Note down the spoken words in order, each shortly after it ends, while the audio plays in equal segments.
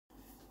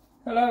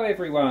Hello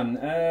everyone,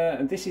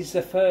 this is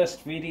the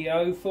first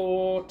video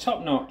for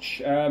Top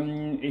Notch.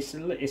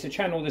 It's a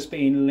channel that's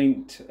been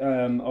linked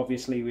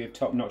obviously with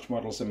Top Notch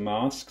models and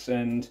masks,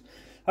 and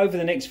over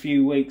the next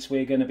few weeks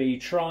we're going to be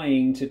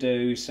trying to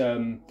do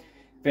some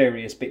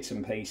various bits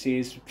and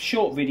pieces,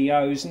 short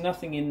videos,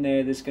 nothing in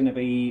there that's going to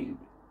be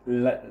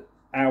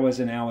hours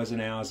and hours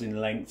and hours in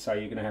length, so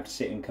you're going to have to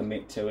sit and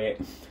commit to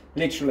it.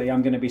 Literally,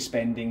 I'm going to be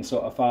spending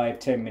sort of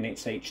 5-10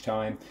 minutes each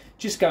time,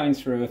 just going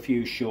through a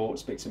few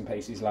shorts, bits and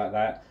pieces like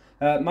that.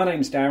 My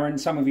name's Darren.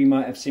 Some of you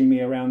might have seen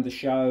me around the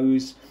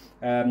shows.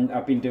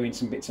 I've been doing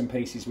some bits and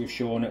pieces with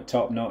Sean at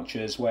Top Notch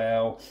as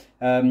well.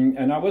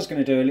 And I was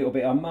going to do a little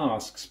bit on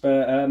masks,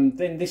 but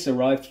then this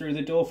arrived through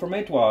the door from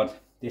Eduard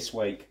this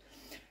week.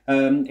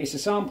 It's a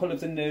sample of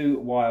the new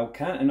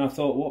Wildcat, and I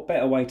thought what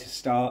better way to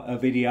start a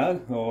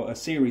video or a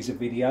series of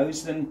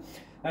videos than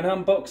an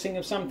unboxing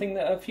of something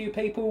that a few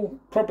people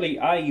probably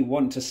A,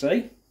 want to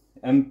see,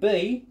 and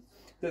B,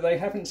 that they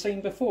haven't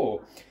seen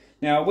before.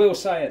 Now I will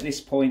say at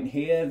this point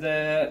here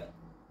that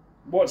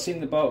what's in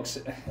the box,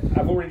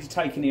 I've already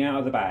taken it out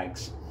of the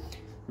bags.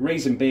 The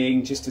reason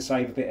being just to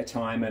save a bit of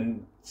time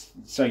and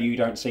so you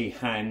don't see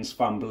hands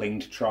fumbling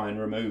to try and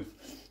remove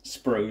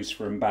sprues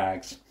from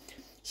bags.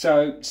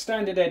 So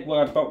standard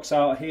Eduard box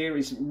art here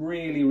is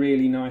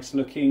really nice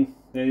looking.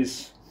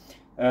 There's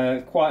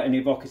quite an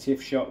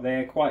evocative shot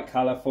there, quite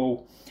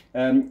colourful.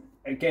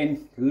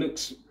 Again,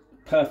 looks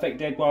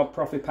perfect Eduard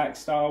Profit Pack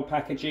style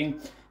packaging.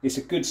 It's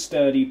a good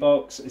sturdy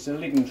box. It's a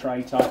lid and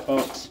tray type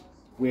box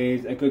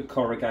with a good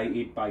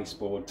corrugated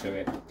baseboard to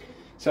it.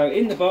 So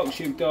in the box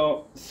you've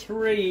got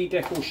 3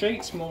 decal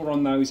sheets, more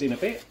on those in a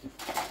bit.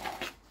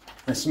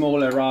 A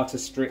small errata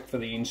strip for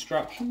the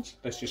instructions.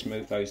 Let's just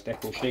move those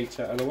decal sheets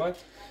out of the way.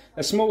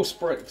 A small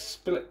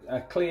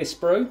clear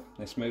sprue.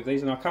 Let's move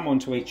these, and I'll come on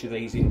to each of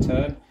these in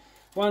turn.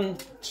 1,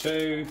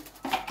 2,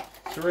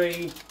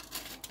 3,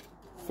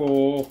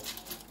 4,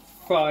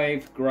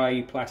 5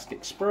 grey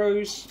plastic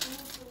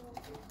sprues.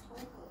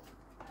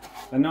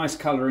 A nice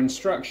colour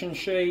instruction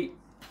sheet.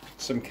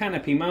 Some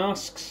canopy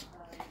masks.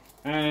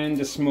 And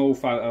a small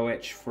photo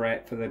etch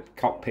fret for the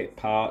cockpit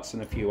parts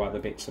and a few other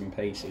bits and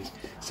pieces.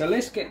 So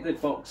let's get the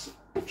box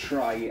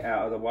tray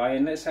out of the way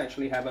and let's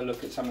actually have a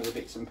look at some of the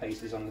bits and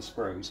pieces on the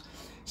sprues.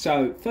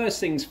 So first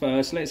things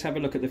first, let's have a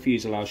look at the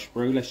fuselage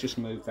sprue. Let's just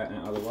move that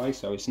out of the way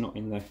so it's not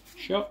in the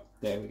shot.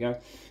 There we go.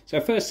 So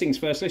first things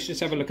first, let's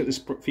just have a look at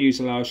the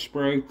fuselage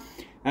sprue.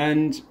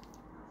 And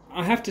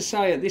I have to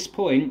say at this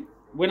point,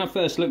 when I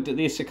first looked at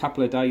this a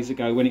couple of days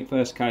ago when it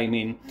first came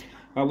in,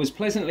 I was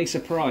pleasantly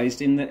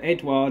surprised in that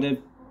Eduard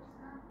had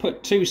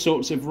put 2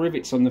 sorts of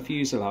rivets on the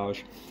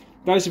fuselage.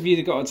 Those of you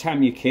that got a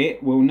Tamiya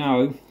kit will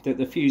know that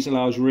the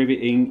fuselage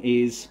riveting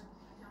is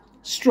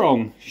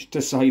strong,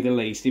 to say the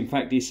least. In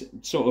fact, it's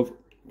sort of,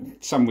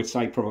 some would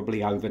say,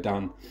 probably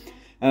overdone.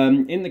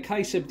 In the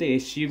case of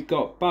this, you've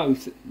got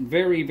both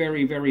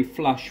very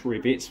flush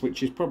rivets,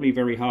 which is probably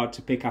very hard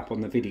to pick up on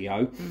the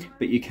video,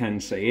 but you can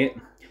see it.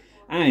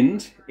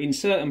 And in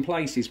certain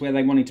places where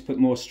they wanted to put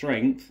more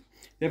strength,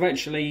 they've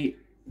actually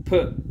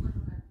put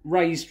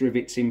raised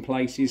rivets in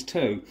places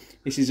too.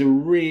 This is a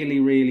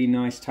really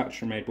nice touch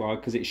from Eduard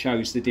because it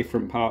shows the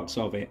different parts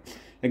of it.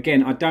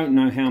 Again, I don't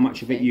know how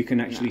much of it you can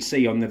actually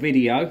see on the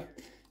video,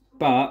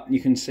 but you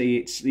can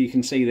see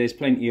there's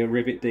plenty of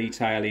rivet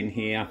detail in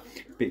here,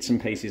 bits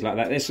and pieces like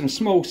that. There's some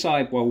small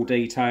sidewall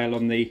detail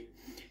on the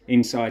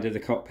inside of the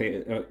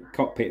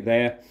cockpit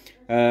there,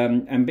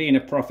 and being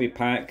a Profit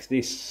Pack,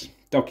 this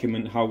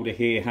document holder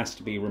here has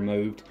to be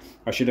removed.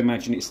 I should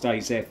imagine it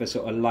stays there for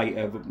sort of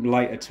later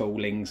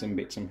toolings and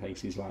bits and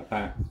pieces like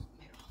that.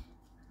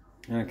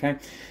 Okay,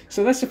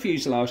 so that's a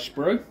fuselage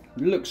sprue.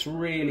 Looks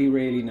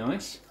really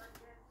nice.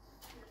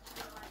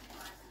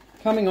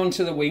 Coming on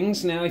to the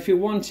wings now, if you're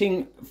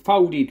wanting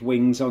folded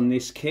wings on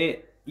this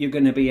kit, you're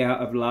going to be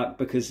out of luck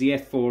because the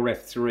F4,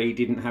 F3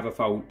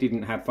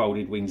 didn't have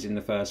folded wings in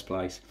the first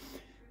place.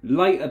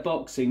 Later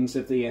boxings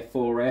of the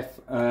F4F,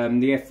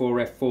 the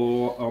F4,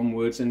 F4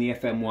 onwards, and the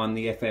FM1,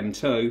 the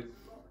FM2,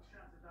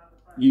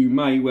 you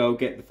may well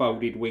get the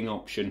folded wing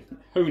option.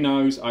 Who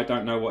knows? I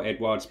don't know what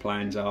Eduard's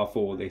plans are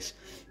for this.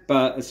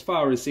 But as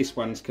far as this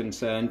one's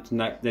concerned,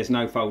 no, there's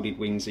no folded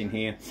wings in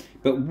here.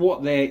 But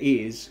what there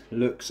is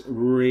looks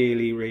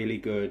really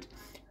good.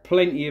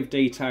 Plenty of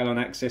detail on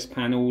access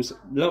panels,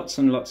 lots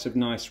and lots of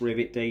nice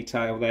rivet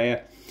detail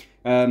there.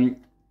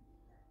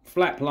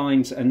 Flap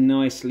lines are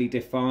nicely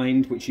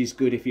defined, which is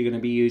good if you're going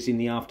to be using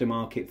the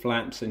aftermarket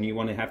flaps and you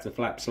want to have the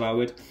flaps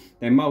lowered.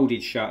 They're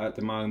moulded shut at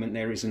the moment.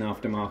 There is an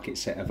aftermarket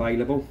set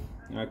available.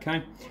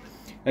 Okay.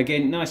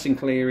 Again, nice and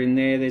clear in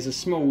there. There's a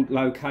small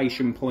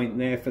location point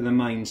there for the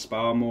main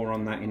spar. More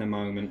on that in a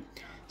moment.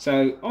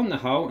 So on the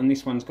whole, and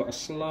this one's got a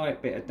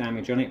slight bit of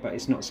damage on it, but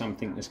it's not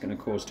something that's going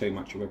to cause too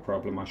much of a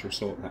problem. I shall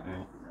sort that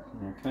out.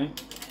 Okay.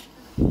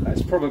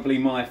 That's probably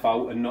my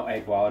fault and not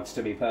Eduard's,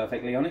 to be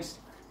perfectly honest.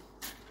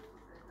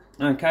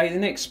 Okay, the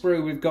next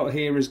sprue we've got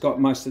here has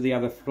got most of the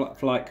other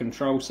flight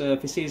control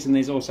surfaces, and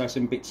there's also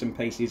some bits and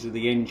pieces of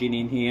the engine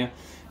in here.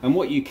 And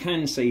what you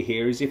can see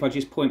here is if I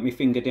just point my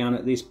finger down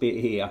at this bit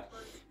here,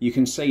 you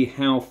can see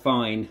how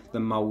fine the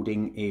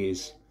moulding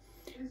is.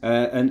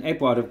 And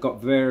Eduard have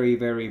got very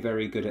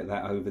good at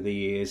that over the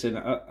years.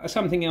 And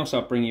something else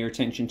I'll bring your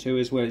attention to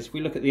as well is, if we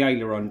look at the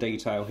aileron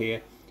detail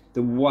here,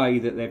 the way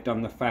that they've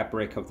done the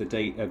fabric of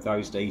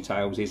those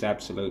details is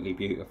absolutely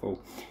beautiful.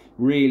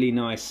 Really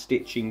nice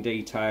stitching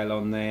detail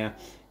on there,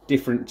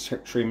 different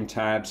trim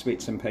tabs,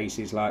 bits and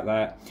pieces like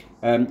that.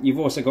 You've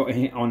also got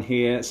on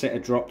here a set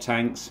of drop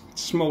tanks,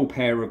 small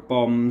pair of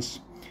bombs,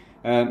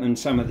 and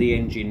some of the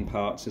engine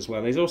parts as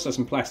well. There's also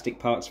some plastic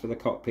parts for the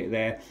cockpit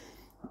there.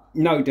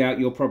 No doubt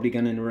you're probably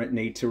going to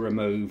need to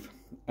remove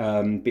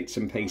bits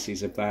and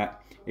pieces of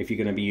that if you're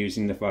going to be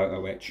using the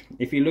photo etch.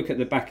 If you look at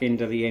the back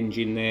end of the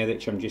engine there,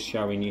 which I'm just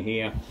showing you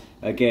here,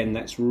 again,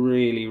 that's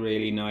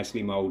really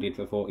nicely moulded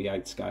for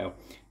 48 scale.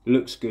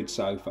 Looks good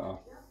so far.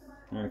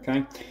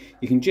 Okay,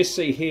 you can just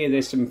see here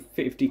there's some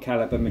 50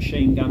 caliber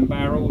machine gun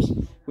barrels.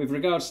 With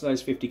regards to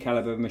those 50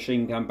 caliber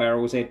machine gun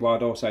barrels,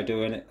 Eduard also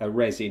doing a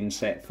resin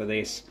set for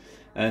this,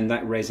 and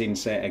that resin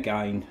set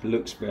again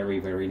looks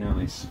very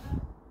nice.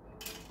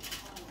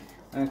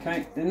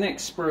 Okay, the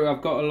next sprue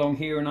I've got along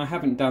here, and I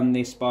haven't done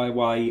this by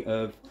way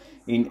of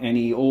in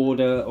any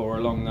order or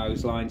along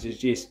those lines, is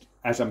just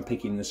as I'm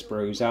picking the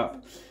sprues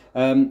up.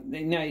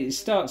 Now it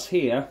starts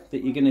here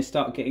that you're going to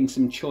start getting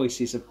some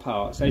choices of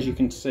parts. As you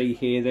can see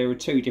here, there are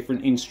two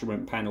different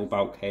instrument panel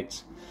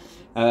bulkheads,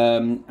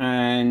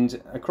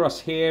 and across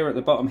here at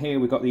the bottom here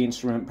we've got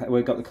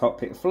the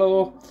cockpit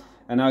floor,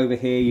 and over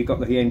here you've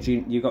got the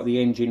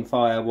engine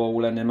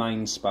firewall and the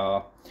main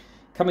spar.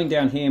 Coming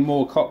down here,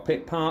 more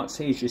cockpit parts.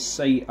 Here's your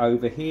seat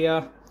over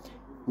here,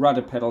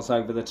 rudder pedals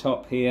over the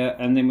top here,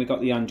 and then we've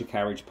got the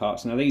undercarriage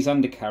parts. Now these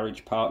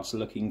undercarriage parts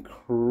look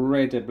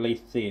incredibly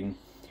thin.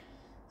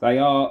 They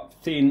are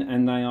thin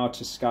and they are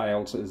to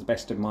scale, to the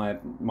best of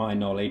my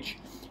knowledge.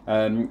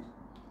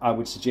 I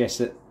would suggest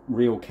that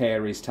real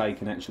care is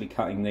taken actually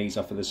cutting these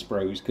off of the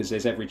sprues, because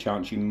there's every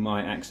chance you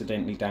might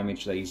accidentally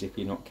damage these if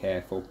you're not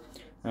careful.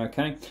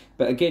 Okay,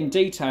 but again,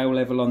 detail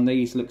level on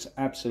these looks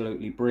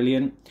absolutely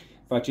brilliant.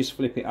 If I just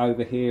flip it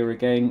over here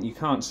again, you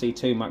can't see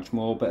too much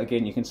more, but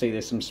again you can see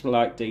there's some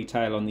slight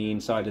detail on the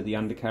inside of the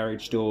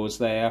undercarriage doors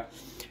there,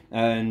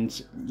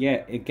 and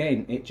yeah,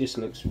 again it just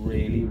looks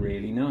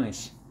really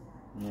nice.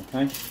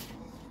 Okay,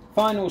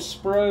 final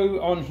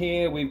sprue on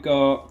here, we've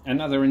got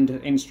another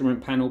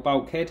instrument panel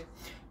bulkhead.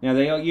 Now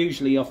they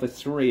usually offer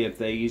 3 of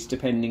these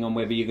depending on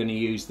whether you're going to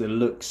use the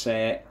look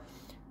set,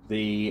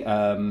 their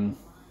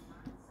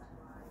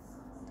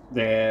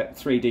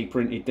 3D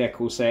printed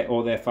decal set,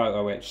 or their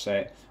photo etch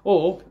set,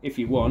 or if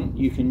you want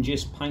you can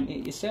just paint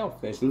it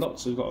yourself. There's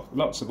lots of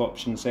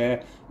options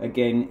there.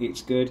 Again,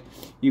 it's good.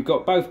 You've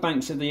got both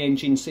banks of the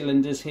engine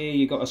cylinders here.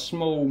 You've got a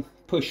small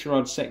push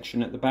rod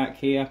section at the back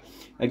here.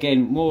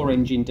 Again, more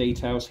engine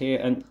details here,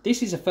 and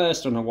this is a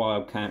first on a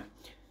Wildcat.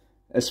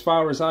 As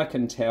far as I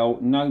can tell,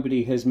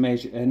 nobody has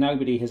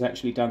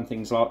actually done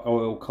things like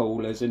oil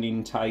coolers and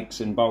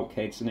intakes and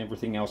bulkheads and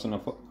everything else on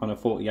a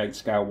 48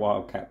 scale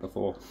Wildcat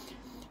before.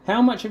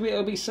 How much of it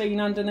will be seen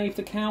underneath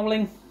the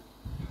cowling?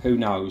 Who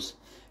knows?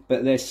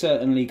 But there's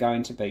certainly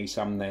going to be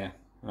some there.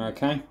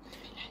 Okay?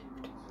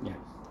 Yeah.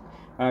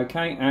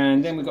 Okay,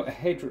 and then we've got a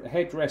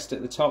headrest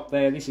at the top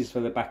there. This is for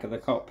the back of the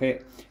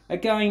cockpit.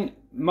 Again,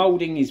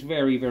 moulding is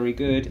very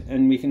good,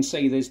 and we can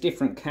see there's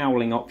different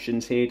cowling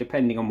options here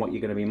depending on what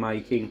you're going to be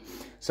making.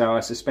 So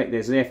I suspect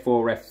there's the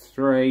F4,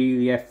 F3,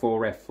 the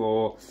F4,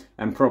 F4,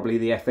 and probably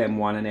the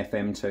FM1 and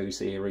FM2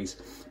 series,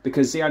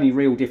 because the only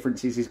real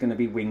differences is going to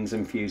be wings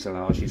and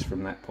fuselages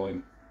from that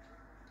point.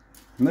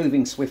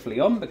 Moving swiftly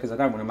on, because I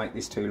don't want to make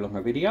this too long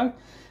a video.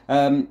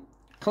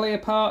 Clear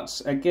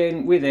parts,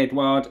 again with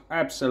Eduard,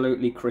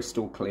 absolutely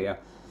crystal clear.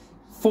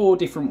 4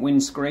 different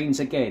windscreens,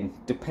 again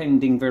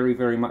depending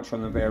very much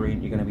on the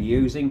variant you're going to be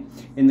using.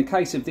 In the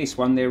case of this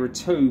one, there are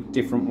 2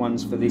 different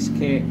ones for this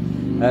kit.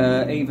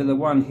 Either the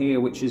one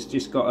here which has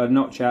just got a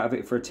notch out of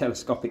it for a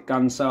telescopic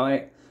gun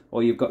sight,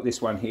 or you've got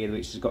this one here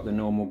which has got the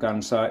normal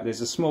gun sight.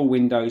 There's a small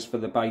windows for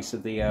the base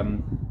of the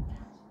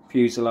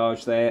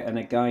fuselage there, and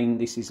again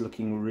this is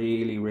looking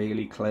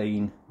really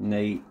clean,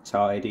 neat,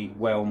 tidy,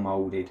 well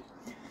moulded.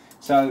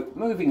 So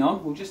moving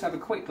on, we'll just have a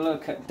quick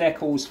look at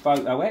Decal's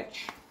photo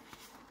etch.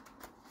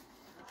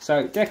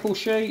 So decal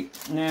sheet.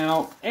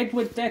 Now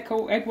Eduard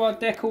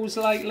decals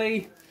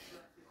lately,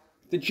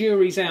 the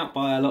jury's out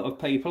by a lot of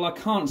people. I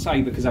can't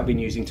say, because I've been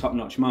using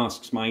top-notch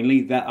masks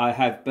mainly, that I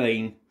have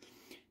been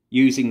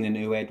using the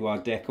new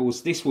Eduard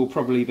decals. This will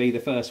probably be the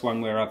first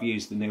one where I've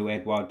used the new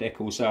Eduard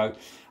decal, so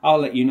I'll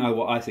let you know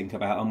what I think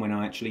about them when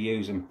I actually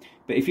use them.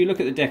 But if you look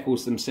at the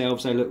decals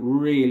themselves, they look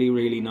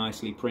really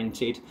nicely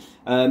printed.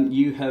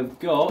 You have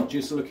got,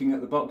 just looking at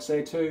the box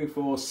there, 2,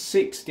 4,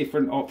 6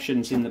 different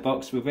options in the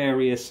box for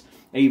various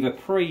either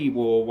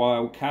pre-war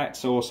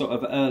Wildcats or sort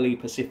of early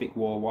Pacific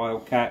War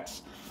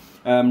Wildcats,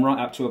 right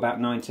up to about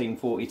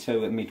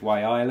 1942 at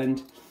Midway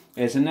Island.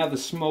 There's another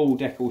small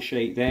decal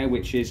sheet there,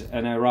 which is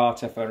an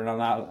errata for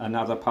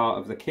another part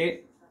of the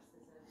kit.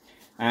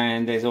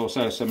 And there's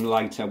also some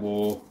later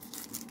war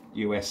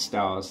US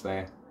stars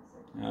there.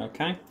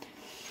 Okay.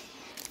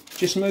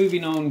 Just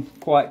moving on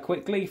quite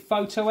quickly,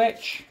 photo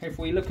etch. If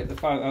we look at the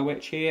photo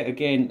etch here,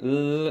 again,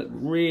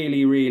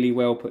 really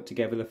well put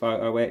together, the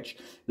photo etch.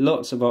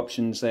 Lots of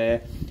options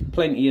there,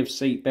 plenty of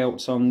seat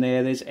belts on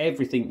there. There's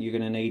everything you're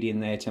going to need in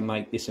there to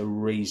make this a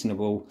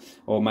reasonable,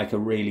 or make a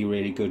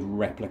really good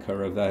replica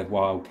of a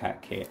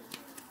Wildcat kit.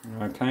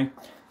 Okay.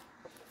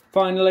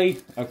 Finally,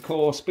 of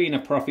course, being a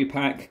Profi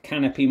pack,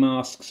 canopy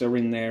masks are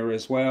in there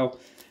as well.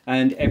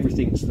 And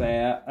everything's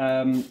there.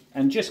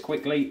 And just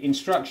quickly,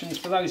 instructions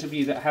for those of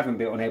you that haven't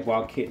built an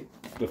Eduard kit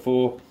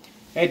before.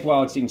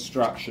 Eduard's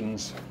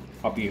instructions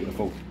are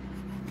beautiful,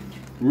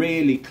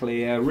 really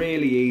clear,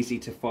 really easy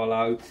to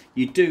follow.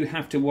 You do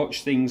have to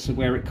watch things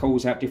where it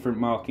calls out different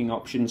marking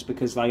options,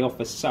 because they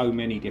offer so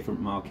many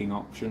different marking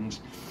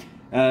options.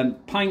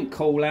 Paint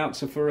call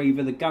outs are for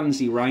either the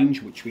Gunsy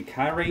range, which we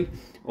carry,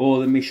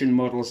 or the Mission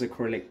Models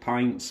acrylic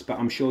paints, but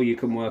I'm sure you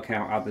can work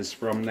out others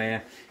from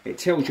there. It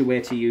tells you where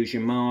to use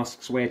your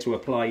masks, where to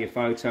apply your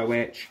photo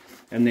etch,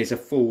 and there's a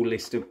full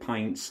list of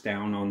paints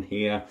down on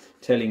here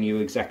telling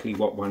you exactly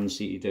what ones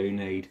that you do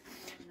need.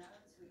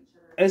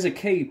 As a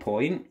key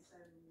point,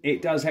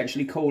 it does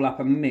actually call up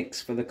a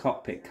mix for the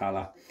cockpit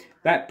colour.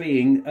 That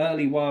being,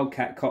 early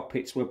Wildcat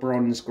cockpits were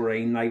bronze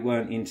green, they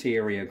weren't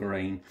interior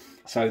green.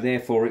 So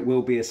therefore it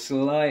will be a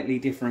slightly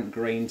different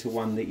green to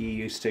one that you're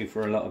used to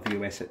for a lot of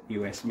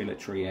US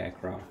military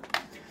aircraft.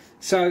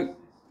 So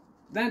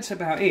that's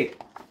about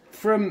it.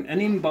 From an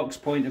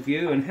inbox point of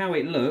view and how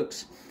it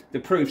looks, the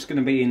proof's going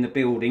to be in the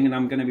building, and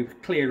I'm going to be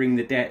clearing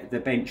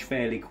the bench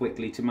fairly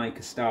quickly to make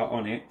a start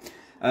on it.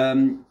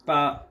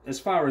 But as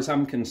far as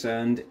I'm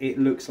concerned, it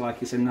looks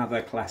like it's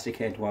another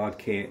classic Eduard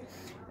kit.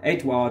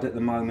 Eduard at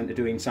the moment are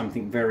doing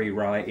something very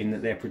right in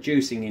that they're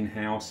producing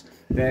in-house,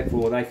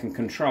 therefore they can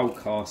control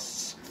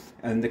costs,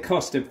 and the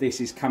cost of this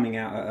is coming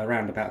out at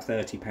around about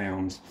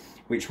 £30,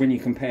 which when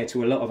you compare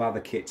to a lot of other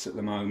kits at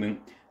the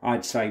moment,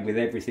 I'd say with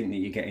everything that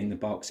you get in the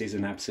box is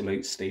an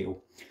absolute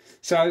steal.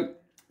 So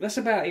that's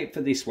about it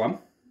for this one.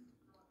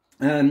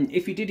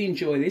 If you did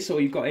enjoy this,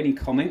 or you've got any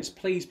comments,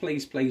 please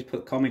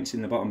put comments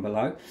in the bottom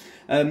below.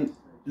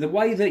 The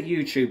way that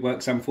YouTube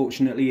works,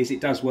 unfortunately, is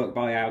it does work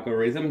by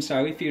algorithm.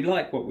 So if you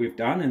like what we've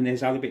done, and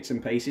there's other bits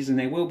and pieces, and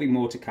there will be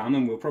more to come,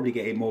 and we'll probably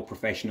get it more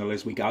professional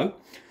as we go.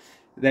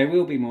 There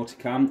will be more to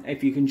come.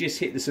 If you can just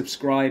hit the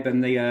subscribe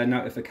and the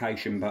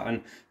notification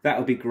button,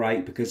 that'll be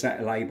great, because that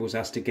enables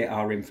us to get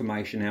our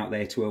information out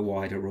there to a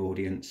wider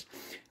audience.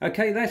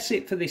 Okay, that's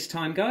it for this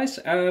time, guys.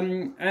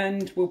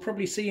 And we'll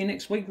probably see you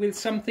next week with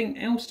something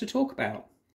else to talk about.